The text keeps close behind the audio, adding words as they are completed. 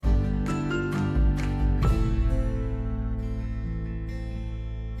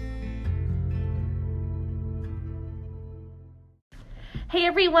Hey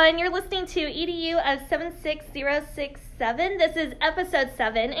everyone, you're listening to EDU of 76067. This is episode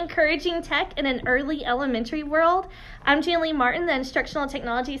 7, Encouraging Tech in an Early Elementary World. I'm Janelle Martin, the Instructional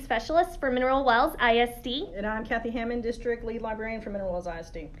Technology Specialist for Mineral Wells ISD. And I'm Kathy Hammond, District Lead Librarian for Mineral Wells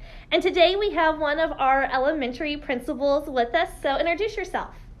ISD. And today we have one of our elementary principals with us, so introduce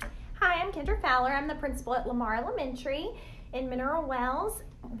yourself. Hi, I'm Kendra Fowler. I'm the principal at Lamar Elementary in Mineral Wells.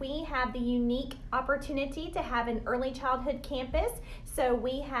 We have the unique opportunity to have an early childhood campus. So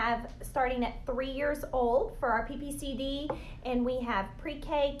we have starting at 3 years old for our PPCD, and we have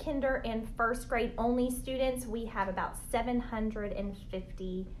pre-K, kinder, and first grade only students. We have about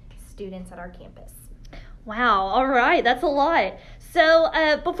 750 students at our campus. Wow, all right, that's a lot. So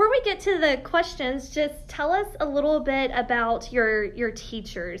before we get to the questions, just tell us a little bit about your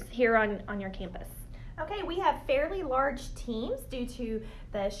teachers here on your campus. Okay, we have fairly large teams due to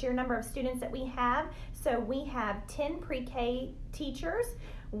the sheer number of students that we have. So we have 10 pre-K teachers.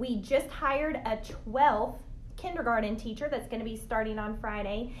 We just hired a 12th kindergarten teacher that's going to be starting on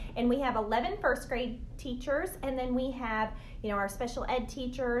Friday. And we have 11 first grade teachers. And then we have, our special ed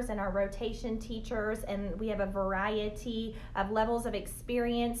teachers and our rotation teachers. And we have a variety of levels of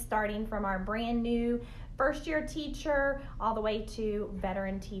experience starting from our brand new first year teacher all the way to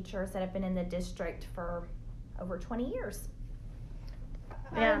veteran teachers that have been in the district for over 20 years.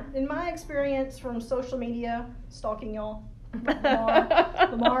 Yeah. In my experience from social media, stalking y'all,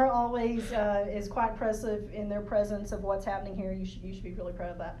 Lamar always is quite impressive in their presence of what's happening here. You should be really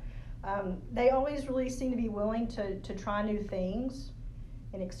proud of that. They always really seem to be willing to try new things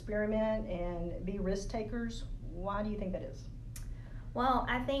and experiment and be risk takers. Why do you think that is? Well,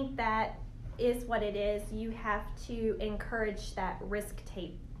 I think that is what it is. You have to encourage that risk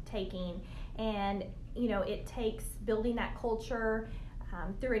taking, and it takes building that culture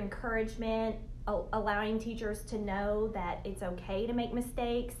through encouragement, allowing teachers to know that it's okay to make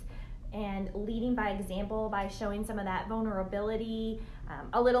mistakes, and leading by example by showing some of that vulnerability,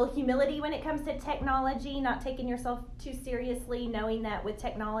 a little humility when it comes to technology, not taking yourself too seriously, knowing that with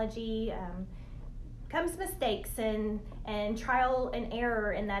technology comes mistakes and trial and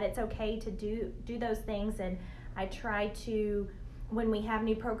error, and that it's okay to do those things. And I try to, when we have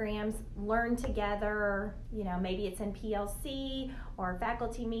new programs, learn together, maybe it's in PLC or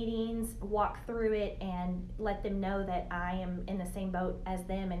faculty meetings, walk through it and let them know that I am in the same boat as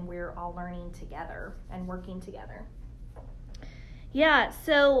them and we're all learning together and working together. Yeah,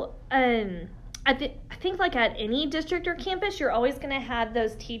 so I think like at any district or campus, you're always going to have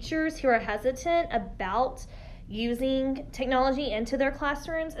those teachers who are hesitant about using technology into their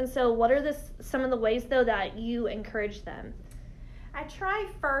classrooms. And so what are some of the ways, though, that you encourage them? I try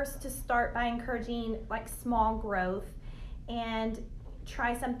first to start by encouraging like small growth and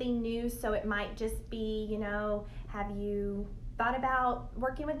try something new. So it might just be, have you thought about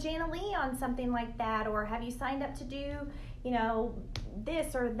working with Jana Lee on something like that? Or have you signed up to do,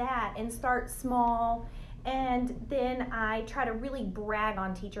 this or that, and start small. And then I try to really brag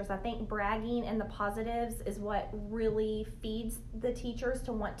on teachers. I think bragging and the positives is what really feeds the teachers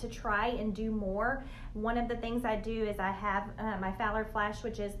to want to try and do more. One of the things I do is I have my Fowler Flash,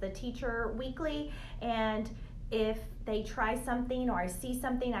 which is the teacher weekly, and if they try something or I see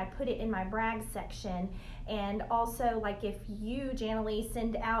something, I put it in my brag section. And also, like if you, Jana Lee,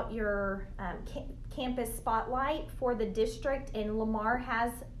 send out your campus spotlight for the district and Lamar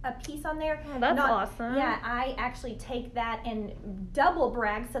has a piece on there. Oh, that's awesome. Yeah, I actually take that and double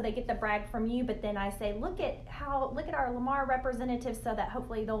brag so they get the brag from you, but then I say, look at our Lamar representatives, so that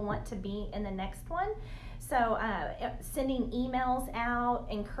hopefully they'll want to be in the next one. So sending emails out,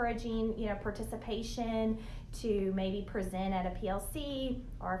 encouraging participation to maybe present at a PLC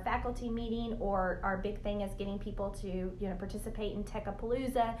or a faculty meeting, or our big thing is getting people to participate in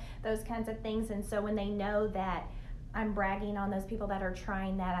Techapalooza, those kinds of things. And so when they know that I'm bragging on those people that are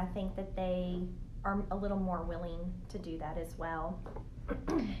trying that, I think that they are a little more willing to do that as well.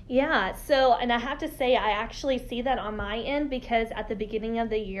 Yeah, so, and I have to say, I actually see that on my end, because at the beginning of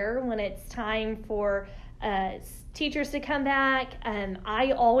the year, when it's time for teachers to come back,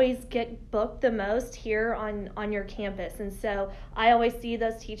 I always get booked the most here on your campus. And so I always see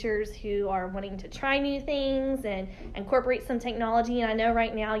those teachers who are wanting to try new things and incorporate some technology. And I know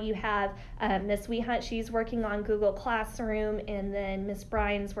right now you have Miss Wehunt, she's working on Google Classroom, and then Miss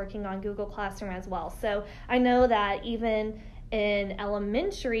Bryan's working on Google Classroom as well. So I know that even in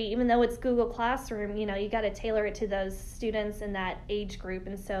elementary, even though it's Google Classroom, you got to tailor it to those students in that age group.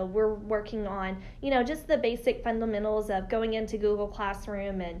 And so we're working on, just the basic fundamentals of going into Google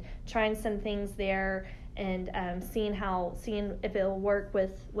Classroom and trying some things there, and seeing if it'll work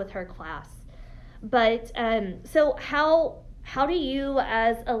with her class. But so how how do you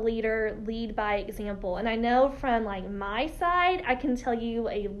as a leader lead by example? And I know from like my side, I can tell you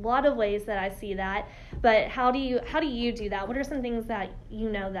a lot of ways that I see that, but how do you do that? What are some things that you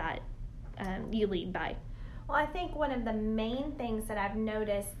know that you lead by? Well, I think one of the main things that I've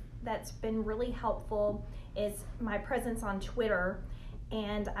noticed that's been really helpful is my presence on Twitter.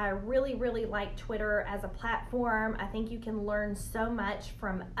 And I really, really like Twitter as a platform. I think you can learn so much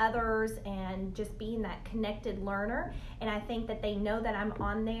from others and just being that connected learner. And I think that they know that I'm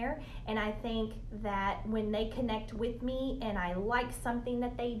on there. And I think that when they connect with me and I like something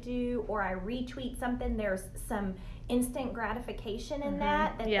that they do or I retweet something, there's some instant gratification in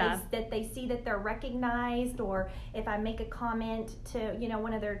that they see that they're recognized, or if I make a comment to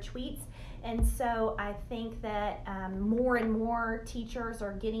one of their tweets. And so I think that more and more teachers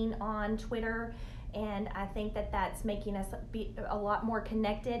are getting on Twitter, and I think that that's making us be a lot more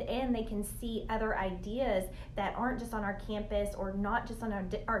connected, and they can see other ideas that aren't just on our campus or not just on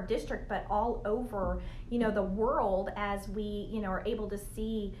our district, but all over the world, as we are able to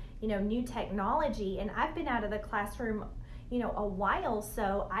see new technology. And I've been out of the classroom a while,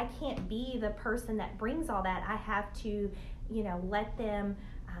 so I can't be the person that brings all that. I have to let them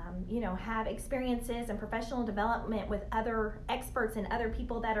have experiences and professional development with other experts and other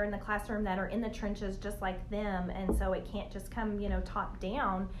people that are in the classroom that are in the trenches just like them. And so it can't just come, top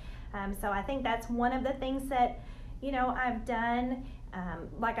down. So I think that's one of the things that, I've done.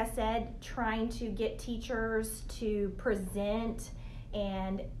 Like I said, trying to get teachers to present.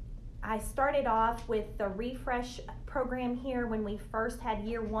 And I started off with the refresh program here when we first had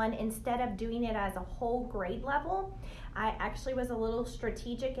year one. Instead of doing it as a whole grade level, I actually was a little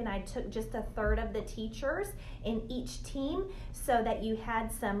strategic, and I took just a third of the teachers in each team so that you had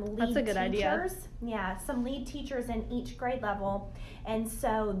some lead teachers. That's a good idea. Yeah, some lead teachers in each grade level. And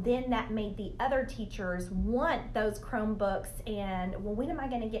so then that made the other teachers want those Chromebooks, and well, when am I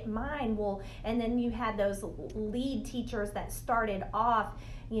going to get mine? Well, and then you had those lead teachers that started off,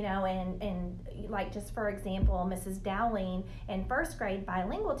 and like, just for example, Mrs. Dowling in first grade,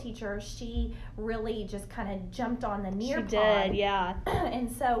 bilingual teacher, she really just kind of jumped on the Nearpod. She did, yeah. And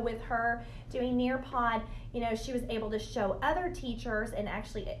so with her doing Nearpod, she was able to show other teachers and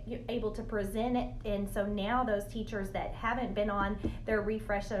actually able to present it. And so now those teachers that haven't been on their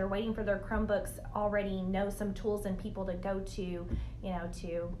refresh, that are waiting for their Chromebooks, already know some tools and people to go to,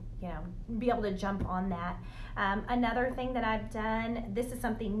 to be able to jump on that. Another thing that I've done, this is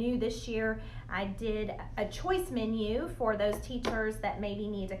something new this year, I did a choice menu for those teachers that maybe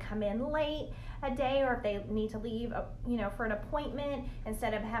need to come in late a day, or if they need to leave, for an appointment,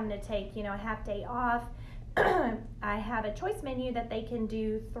 instead of having to take, a half day off. I have a choice menu that they can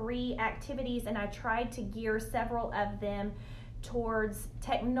do 3 activities, and I tried to gear several of them towards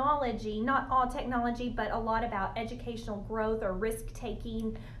technology, not all technology, but a lot about educational growth or risk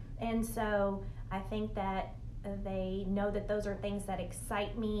taking. And so I think that they know that those are things that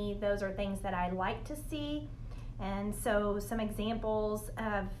excite me, those are things that I like to see. And so some examples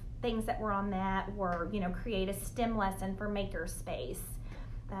of things that were on that were, create a STEM lesson for Makerspace,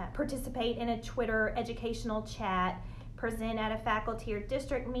 participate in a Twitter educational chat, present at a faculty or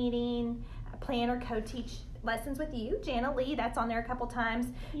district meeting, plan or co-teach lessons with you, Jana Lee, that's on there a couple times.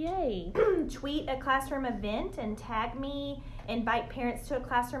 Yay. Tweet a classroom event and tag me, invite parents to a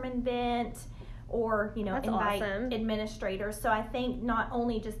classroom event, or, that's invite awesome. Administrators. So I think not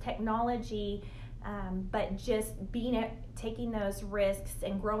only just technology, but just taking those risks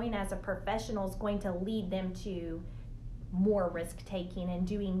and growing as a professional is going to lead them to more risk taking and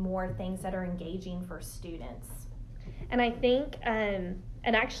doing more things that are engaging for students. And I think, and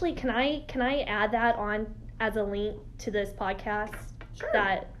actually, can I add that on as a link to this podcast? Sure.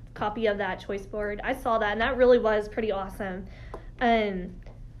 That copy of that choice board. I saw that, and that really was pretty awesome.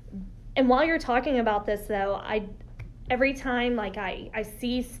 And while you're talking about this, though, every time I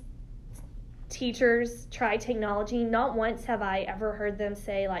see teachers try technology, not once have I ever heard them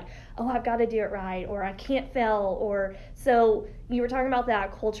say oh, I've got to do it right, or I can't fail, or so you were talking about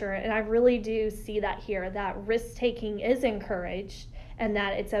that culture, and I really do see that here, that risk taking is encouraged, and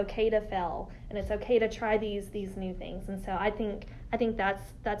that it's okay to fail, and it's okay to try these new things. And so I think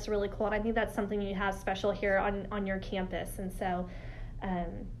that's really cool, and I think that's something you have special here on your campus. And so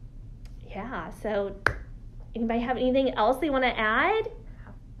so anybody have anything else they want to add?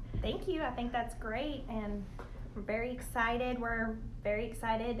 Thank you. I think that's great, and we're very excited. We're very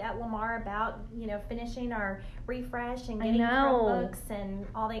excited at Lamar about finishing our refresh and getting Chromebooks and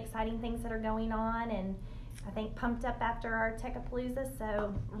all the exciting things that are going on. And I think pumped up after our Techapalooza.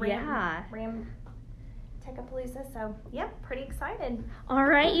 So Techapalooza. So, yep, pretty excited. All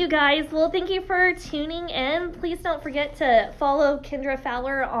right, you guys. Well, thank you for tuning in. Please don't forget to follow Kendra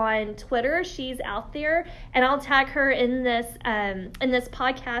Fowler on Twitter. She's out there, and I'll tag her in this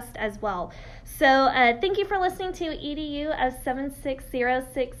podcast as well. So, thank you for listening to EDU of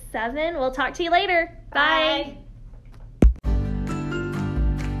 76067. We'll talk to you later. Bye. Bye.